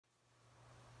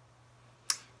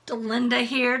Linda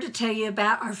here to tell you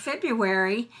about our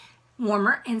February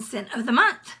warmer and scent of the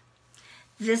month.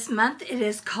 This month it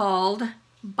is called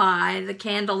By the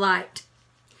Candlelight.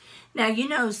 Now you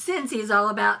know Scentsy is all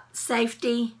about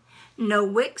safety, no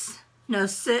wicks, no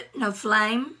soot, no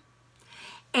flame.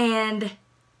 And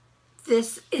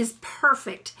this is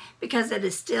perfect because it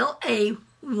is still a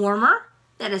warmer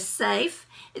that is safe.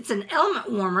 It's an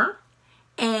element warmer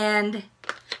and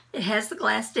it has the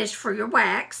glass dish for your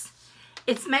wax.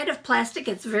 It's made of plastic,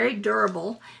 it's very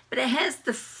durable, but it has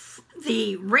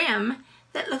the rim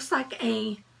that looks like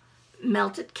a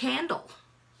melted candle.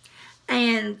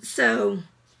 And so,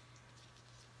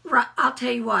 I'll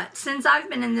tell you what, since I've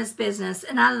been in this business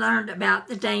and I learned about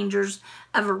the dangers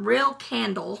of a real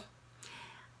candle,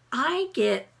 I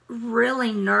get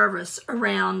really nervous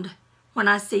around when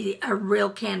I see a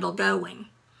real candle going.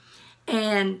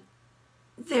 And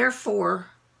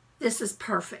therefore, this is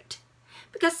perfect.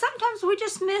 Because sometimes we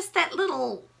just miss that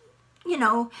little,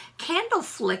 candle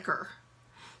flicker.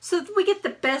 So we get the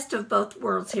best of both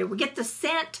worlds here. We get the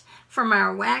scent from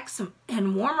our wax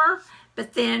and warmer,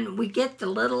 but then we get the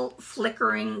little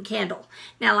flickering candle.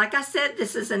 Now, like I said,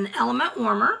 this is an element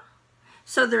warmer.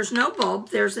 So there's no bulb.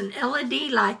 There's an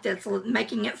LED light that's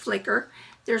making it flicker.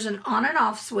 There's an on and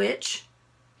off switch.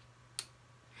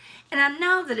 And I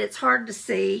know that it's hard to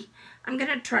see. I'm going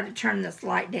to try to turn this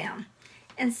light down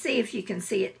and see if you can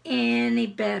see it any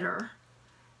better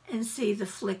and see the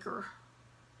flicker.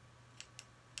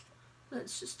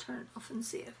 Let's just turn it off and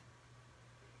see if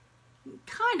you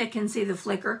kind of can see the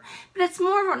flicker, but it's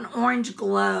more of an orange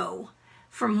glow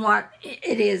from what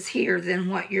it is here than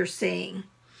what you're seeing.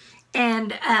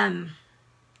 And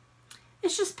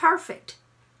it's just perfect,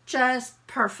 just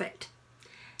perfect.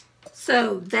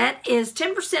 So that is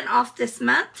 10% off this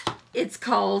month. It's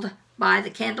called By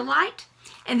the Candlelight.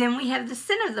 And then we have the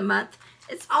scent of the month.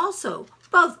 It's also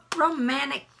both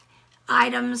romantic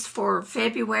items for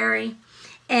February.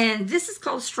 And this is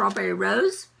called Strawberry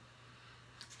Rose.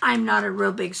 I'm not a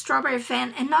real big strawberry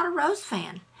fan and not a rose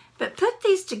fan. But put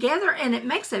these together and it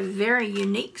makes a very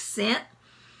unique scent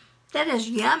that is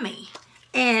yummy.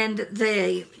 And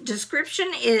the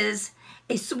description is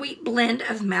a sweet blend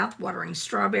of mouth-watering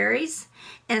strawberries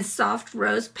and soft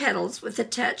rose petals with a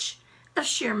touch of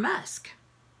sheer musk.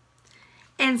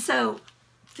 And so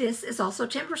this is also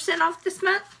 10% off this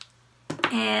month.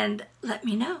 And let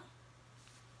me know.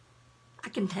 I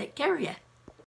can take care of you.